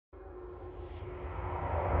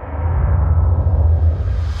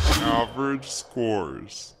average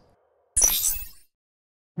scores.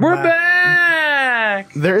 We're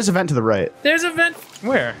back! There is a vent to the right. There's a vent.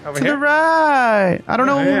 Where? Over To here? the right. I don't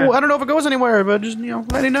know. Yeah. I don't know if it goes anywhere, but just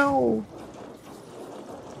let me know.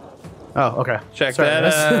 Oh, okay. Check Sorry, that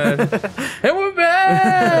out. And we're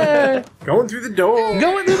back! Going through the door.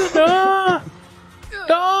 Going through the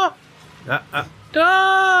door!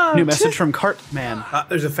 Door! New message from Cartman.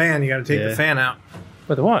 There's a fan. You got to take the fan out.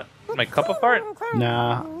 With what? My cup of fart?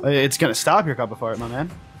 Nah, it's gonna stop your cup of fart, my man.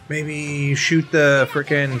 Maybe shoot the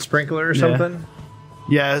frickin' sprinkler or something.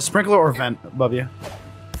 Yeah, sprinkler or vent above you.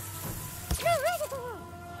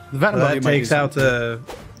 The vent above you That might takes do out something.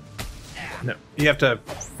 the. No, you have to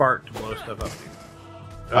fart to blow stuff up.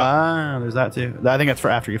 Ah, there's that too. I think that's for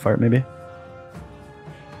after you fart, maybe.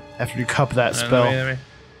 After you cup that spell. Let me.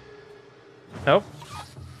 Nope.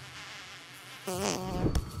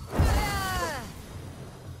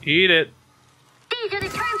 Eat it. These are the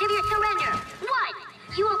terms of your surrender. 1.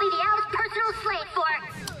 You will be the Owl's personal slave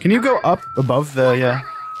for... Can you go up above the, yeah.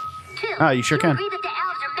 2. Ah, you sure can. agree that the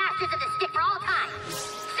Owls are masters of the stick for all time.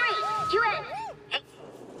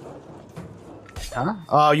 3. You Huh?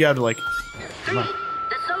 Oh, you have to like... 3. The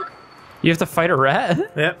soul... You have to fight a rat?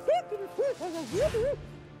 Yep.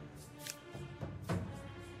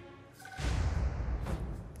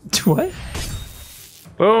 What?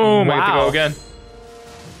 Boom! We have to Wow. go again.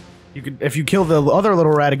 You could, if you kill the other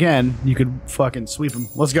little rat again, you could fucking sweep him.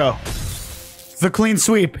 Let's go. The clean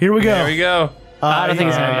sweep. Here we go. There we go. I don't think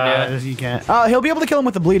he's gonna do it. You can't. He'll be able to kill him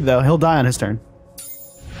with the bleed though. He'll die on his turn.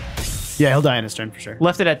 Yeah, he'll die on his turn for sure.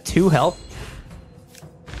 Left it at 2 health.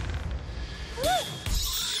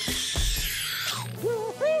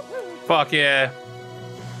 Fuck yeah.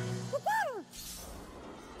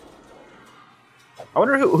 I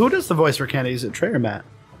wonder who does the voice for Kenny? Is it Trey or Matt?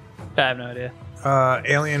 I have no idea.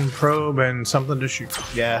 Alien probe and something to shoot.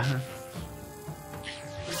 Yeah.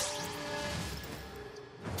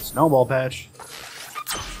 Snowball patch.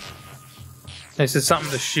 This is something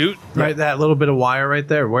to shoot. Right, that little bit of wire right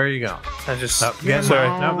there. Where are you going? I just. Again, Sorry.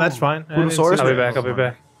 No, that's fine. I didn't Lunosaurus? see I'll be that. back. I'll be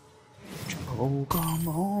back. Oh, come A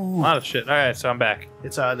on. lot of shit. All right, so I'm back.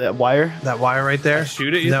 It's that wire. That wire right there.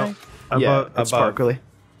 Shoot it, you no. think? Above, Yeah, it's above. sparkly.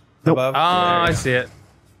 Nope. Above. Oh, I see it.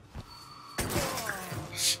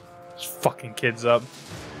 Just fucking kids up.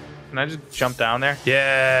 Can I just jump down there?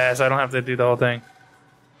 Yes, I don't have to do the whole thing.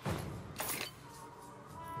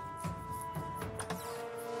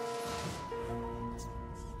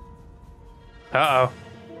 Uh-oh.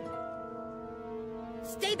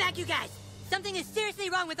 Stay back, you guys! Something is seriously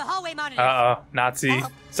wrong with the hallway monitor. Uh-oh. Nazi,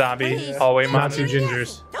 zombie, please. hallway Nazi monster.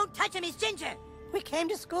 gingers. Don't touch him, he's ginger! We came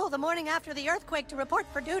to school the morning after the earthquake to report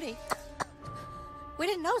for duty. We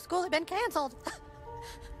didn't know school had been canceled.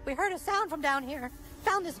 We heard a sound from down here.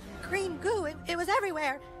 Found this green goo. It was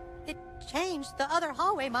everywhere. It changed the other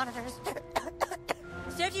hallway monitors.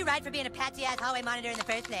 Serves you right for being a patsy-ass hallway monitor in the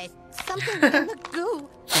first place. Something in the goo.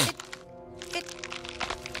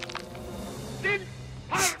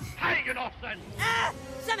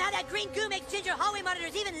 Somehow that green goo makes ginger hallway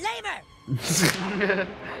monitors even lamer!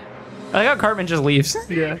 I like how Cartman just leaves.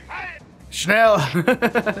 Yeah. Schnell. I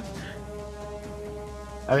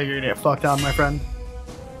think you're gonna get fucked on, my friend.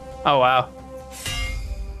 Oh, wow.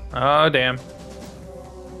 Oh, damn.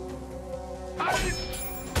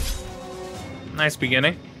 Nice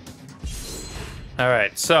beginning. All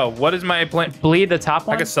right, so what is my plan? Bleed the top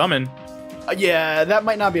one? I can summon, Yeah, that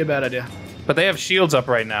might not be a bad idea. but they have shields up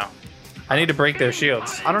right now. I need to break their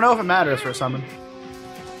shields. I don't know if it matters for a summon.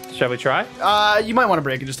 Shall we try? You might want to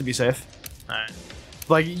break it just to be safe. All right.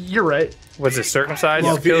 Like, you're right. Was it circumcised?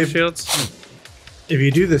 Well, Well, kill if- shields? If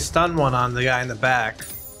you do the stun one on the guy in the back,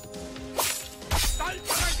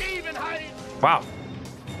 Wow.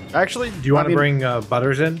 Actually, do you want to bring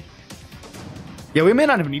Butters in? Yeah, we may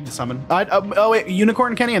not even need to summon. Oh wait,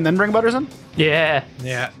 Unicorn Kenny, and then bring Butters in. Yeah.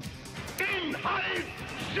 Yeah.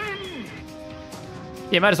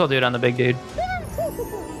 You might as well do it on the big dude.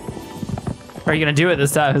 Are you gonna do it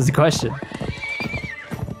this time is the question.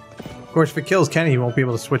 Of course, if it kills Kenny, he won't be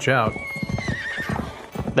able to switch out.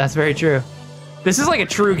 That's very true. This is like a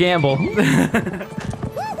true gamble.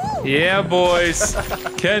 Yeah, boys.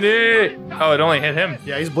 Kenny. Oh, it only hit him.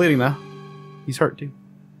 Yeah, he's bleeding though. He's hurt too.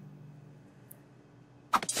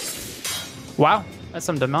 Wow, that's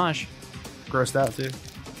some damage. Grossed out too.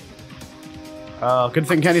 Oh, good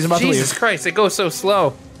thing Kenny's about Jesus to leave. Christ, it goes so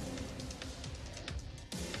slow.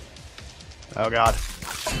 Oh god.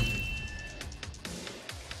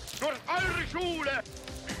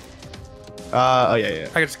 Oh yeah.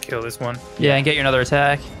 I could just kill this one. Yeah, and get you another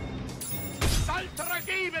attack.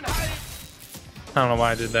 I don't know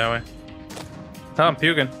why I did that way. Oh, I'm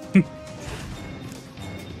puking.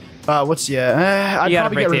 What's I'd You gotta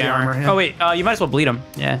probably break get rid the of armor. yeah. Oh wait, you might as well bleed him.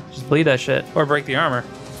 Yeah, just bleed that shit. Or break the armor.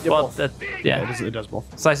 Well, both. that, Yeah, yeah, it does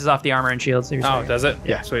both. slices off the armor and shields. Oh, does it?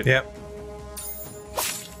 Yeah. Sweet. Yep.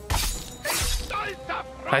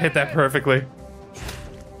 I hit that perfectly.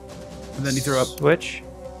 And then you throw up. Switch.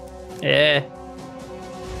 Yeah.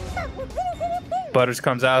 Butters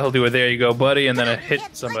comes out. He'll do a there you go, buddy, and then a hit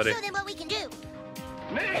somebody. Let's show them what we can do.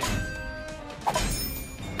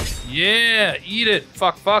 Yeah, eat it.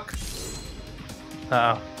 Fuck.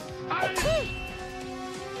 Oh. Eye for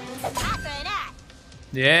an eye.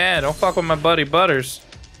 Yeah, don't fuck with my buddy Butters.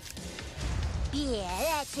 Yeah,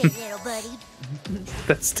 that's it, little buddy.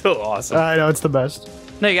 That's still awesome. I know, it's the best.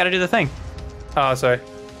 No, you gotta do the thing. Oh, sorry.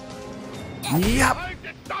 Yep.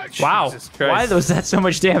 Wow. Jesus Christ. Why was that so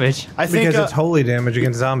much damage? I think Because it's holy damage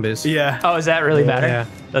against zombies. yeah. Oh, is that really matter? Yeah.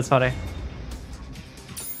 That's funny.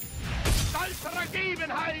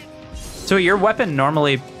 So your weapon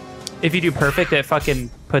normally, if you do perfect, it fucking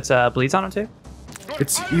puts bleeds on him too?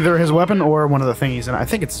 It's either his weapon or one of the thingies, and I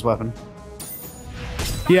think it's his weapon.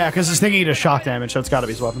 Yeah, because his thingy does shock damage, so it's got to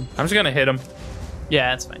be his weapon. I'm just gonna hit him.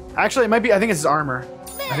 Yeah, that's fine. Actually, it might be. I think it's his armor.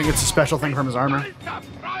 I think it's a special thing from his armor.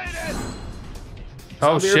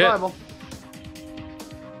 Oh Zombie shit. revival.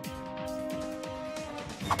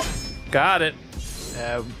 Got it.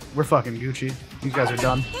 We're fucking Gucci. You guys are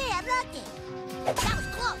done. Hey, I blocked it. That was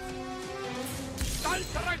close.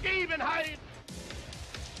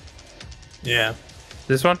 Yeah.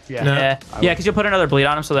 This one? Yeah. No. Yeah, because you'll put another bleed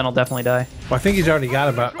on him, so then he'll definitely die. Well, I think he's already got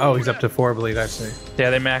about. Oh, he's up to 4 bleed. I see. Yeah,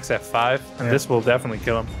 they max at 5, and Yeah. this will definitely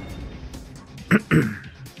kill him.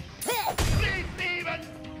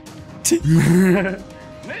 You're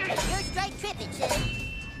straight tripping, son.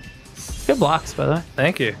 Good blocks, by the way.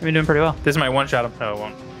 Thank you. You've been doing pretty well. This might one-shot him. No, it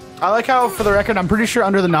won't. I like how, for the record, I'm pretty sure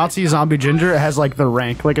under the Nazi zombie ginger, it has like the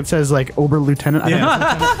rank. Like it says like Oberlieutenant. I think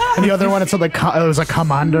it's lieutenant. And the other one, it said like it was a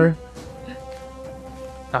commander.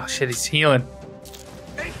 Oh shit, he's healing.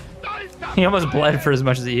 He almost bled for as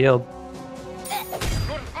much as he healed.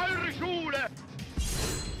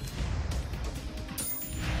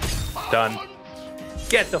 Done.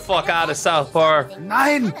 Get the fuck out of South Park.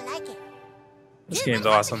 9. I like it. This game's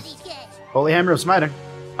awesome. These guys. Holy Hammer of Smiting.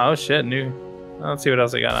 Oh shit, new. Let's see what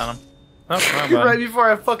else I got on him. Oh, come on, Right bud.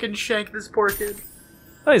 before I fucking shank this poor kid.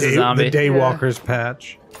 Oh, he's a zombie. The Daywalker's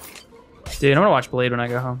patch. Dude, I'm gonna watch Blade when I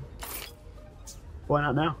go home. Why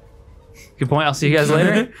not now? Good point. I'll see you guys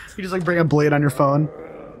later. You just like bring a blade on your phone.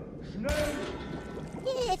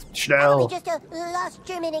 It's Schnell. probably just a lost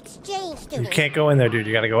German exchange You student. can't go in there, dude.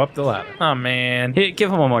 You got to go up the ladder. Oh man. Hey, give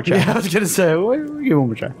him one more try. Yeah, I was gonna say, we'll give one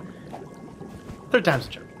more try. Third time's a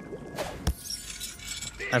charm.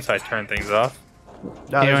 That's how I turn things off. You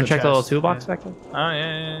want to check the little toolbox back there? Oh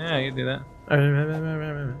yeah, you can do that.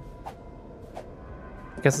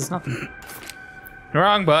 Guess it's nothing.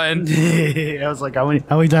 Wrong button. I was like, how many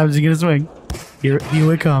times is he gonna swing? Here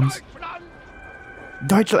it comes.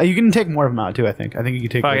 Deutsch, you can take more of them out too. I think you can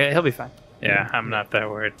take. Fuck like- it, he'll be fine. Yeah, I'm not that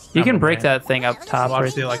worried. You I'm can a break man. that thing up top. Watch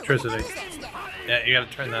Right? the electricity. Yeah, you got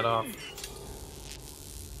to turn that off.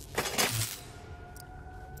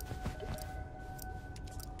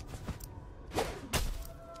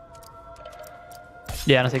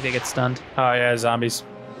 Yeah, I don't think they get stunned. Oh yeah, zombies.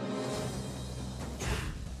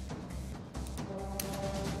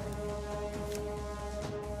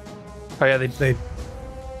 Oh yeah, they.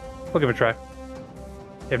 We'll give it a try.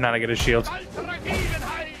 If not, I get a shield.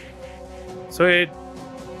 Sweet.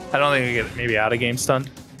 I don't think we get maybe out of game stunned.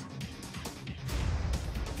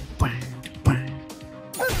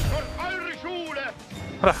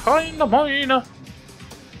 Behind the mine.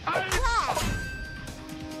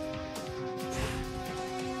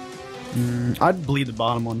 I'd bleed the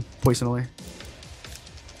bottom one, poison away.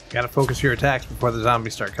 Got to focus your attacks before the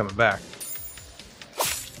zombies start coming back.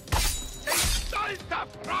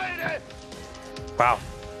 Wow.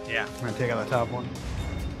 Yeah. I'm gonna take out the top one.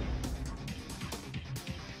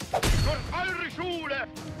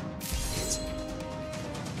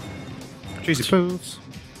 Cheesy poofs.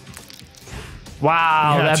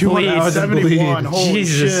 Wow, Yeah, that 271. bleeds. Holy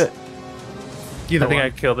Jesus. shit. Either I think one. I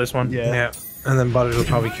killed this one. Yeah. Yeah. And then Butters will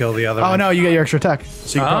probably kill the other Oh one. no, you get your extra attack,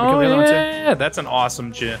 so you can probably Oh kill the other one too. yeah, that's an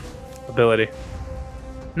awesome ability.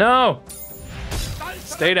 No.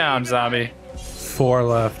 Stay down, zombie. 4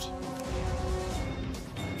 left.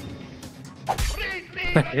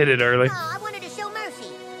 Hit it early. Oh, I wanted to show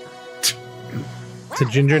mercy. To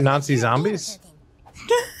ginger Nazi zombies?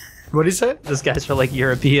 What did he say? This guy's for like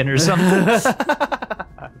European or something. That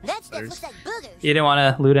stuff looks like boogers. You didn't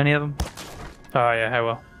want to loot any of them? Oh yeah, I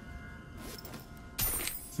will.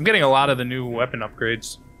 I'm getting a lot of the new weapon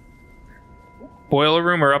upgrades. Boiler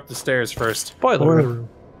room or up the stairs first? Boiler room.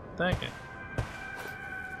 Thank you.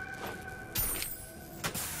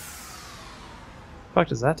 Fuck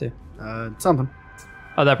does that do? Something.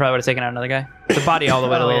 Oh, that probably would have taken out another guy. The body all the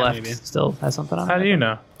way to the Oh, yeah, left maybe. still has something on it. How do you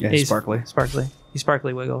know? Yeah, He's sparkly. Sparkly. He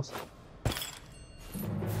sparkly wiggles.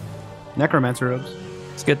 Necromancer robes.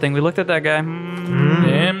 It's a good thing we looked at that guy.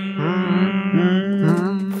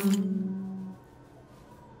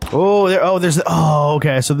 Oh, there. Oh, there's. Oh,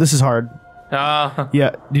 okay. So this is hard. Oh,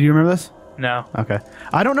 Yeah. Did you remember this? no. Okay.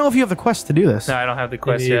 I don't know if you have the quest to do this. No, I don't have the You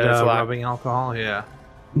quest need, yet. It's locked. rubbing alcohol. Yeah.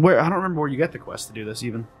 Where I don't remember where you get the quest to do this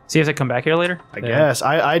even. So you have to come back here later? I guess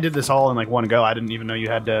I did this all in like one go. I didn't even know you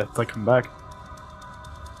had to like come back.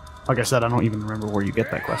 Like I said, I don't even remember where you get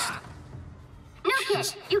that quest. No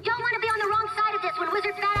shit. You don't want to be on the wrong side of this when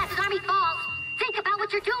Wizard Badass's army falls. Think about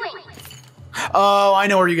what you're doing. Oh, I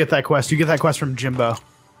know where you get that quest. You get that quest from Jimbo.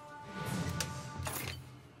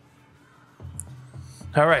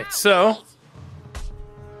 All right, so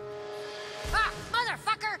Ah,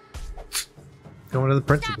 motherfucker! Going to the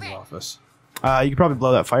principal's office. You could probably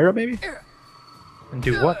blow that fire up, maybe. and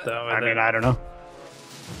do what though? I mean, I don't know.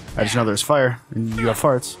 I just know there's fire and you have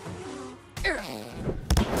farts.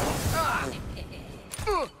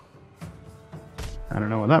 I don't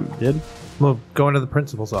know what that did. Well, go into the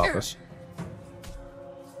principal's office.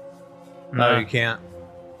 No, you can't.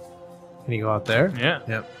 Can you go out there? Yeah.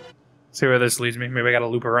 Yep. See where this leads me. Maybe I gotta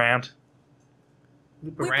loop around.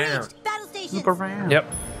 We're breached. Battle station. Loop around. Yep.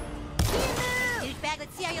 Douchebag,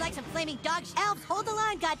 let's see how you like some flaming dog elves. Hold the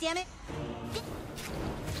line, goddammit.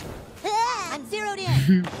 I'm zeroed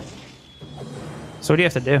in. So what do you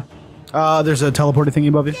have to do? There's a teleporter thingy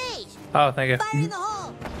above you. Engage. Oh, thank you. Fire in the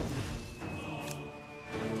hole.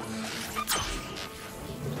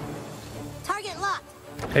 Target locked.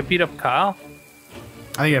 I beat up Kyle.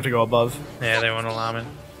 I think you have to go above. Yeah, they won't allow me.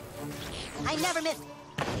 I never missed.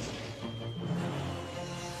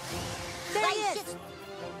 There he is.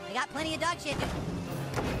 I got plenty of dog shit.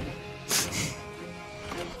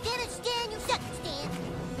 Damn it, Stan, you suck, Stan.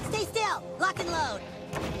 Stay still. Lock and load.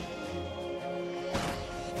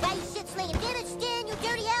 Why you shit slinging? Damn it, Stan, you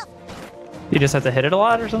dirty elf. You just have to hit it a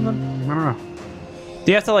lot or something? I don't know.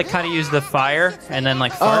 Do you have to like kind of use the fire and then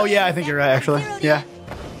like fart? Oh yeah, I think you're right. Actually, yeah.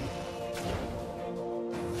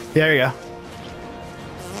 There you go.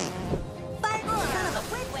 Fire son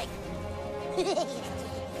of a wig.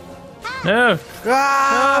 No.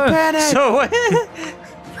 Ah, panic! So what?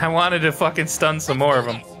 I wanted to fucking stun some more of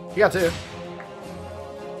them. You got two.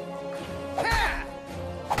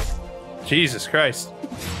 Jesus Christ.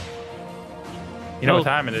 You know what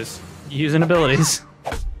time it is. Using abilities.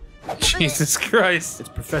 Jesus Christ. It's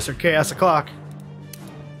Professor Chaos o'clock.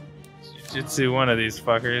 Jujitsu one of these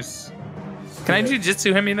fuckers. Can I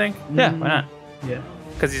jujitsu him, you think? Yeah, why not? Yeah.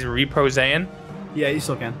 Because he's Repro Saiyan? Yeah, you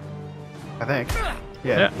still can. I think.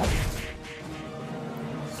 Yeah.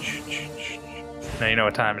 Now you know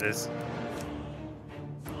what time it is.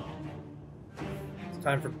 It's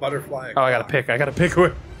time for butterfly. Oh, I gotta pick. I gotta pick who.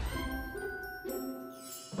 Let's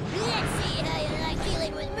see how you like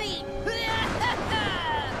dealing with me.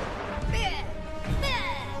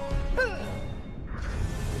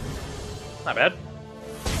 Not bad.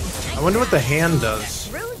 I wonder what the hand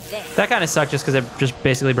does. That kind of sucked just because it just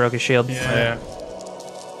basically broke his shield. Yeah.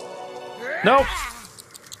 Nope.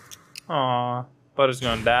 Aw. Butter's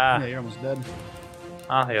gonna Yeah, die. you're almost dead.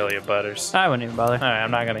 I'll heal you, Butters. I wouldn't even bother. Alright,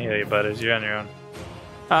 I'm not gonna heal you, Butters. You're on your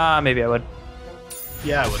own. Maybe I would.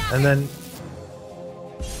 Yeah, I would. And then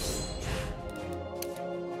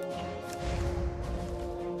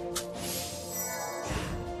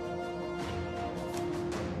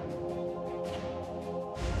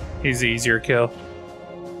He's the easier kill.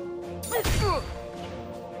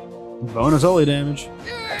 Bonus holy damage.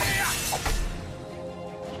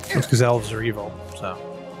 it's because elves are evil. So.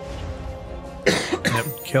 Yep.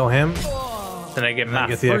 Kill him. Then I get And then my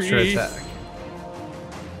get the extra free. attack.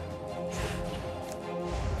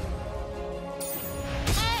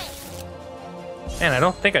 Man, I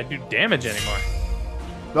don't think I do damage anymore.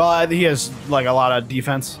 Well, he has like a lot of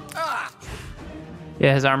defense.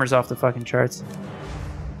 Yeah, his armor's off the fucking charts.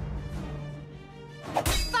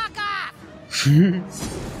 Fuck off!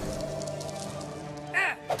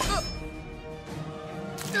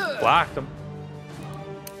 Blocked him.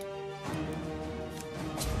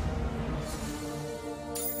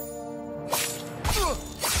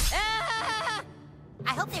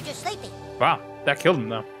 I hope they're just sleeping. Wow, that killed him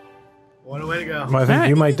though. What a way to go. Well, I think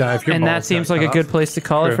you might die if your And that balls seems got like a cut good off. place to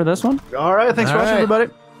call it True. for this one. All right, thanks for All watching, right.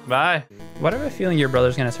 everybody. Bye. What have a feeling your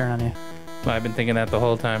brother's gonna turn on you? I've been thinking that the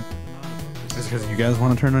whole time. Is this because you guys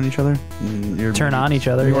want to turn on each other? You're, Turn on each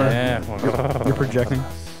other. Yeah. Yeah. You're projecting.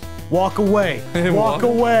 Walk away. Walk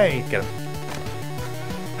away. Get him.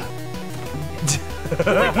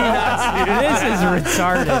 This is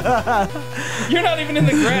retarded. You're not even in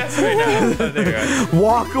the grass right now. Oh, there you are.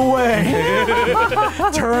 Walk away.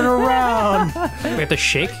 Turn around. We have to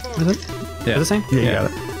shake. Yeah. The same? Yeah, you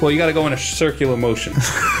got it. Well, you got to go in a circular motion.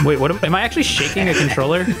 Wait, what? Am I actually shaking a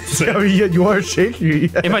controller? You want to shake?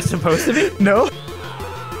 Am I supposed to be? No.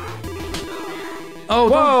 Oh,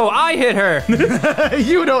 Whoa! I hit her.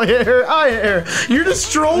 You don't hit her. I hit her. You're just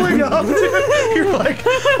strolling up. You're like,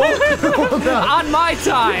 hold on. On my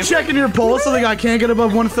time. Checking your pulse. Something I can't get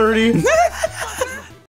above 130.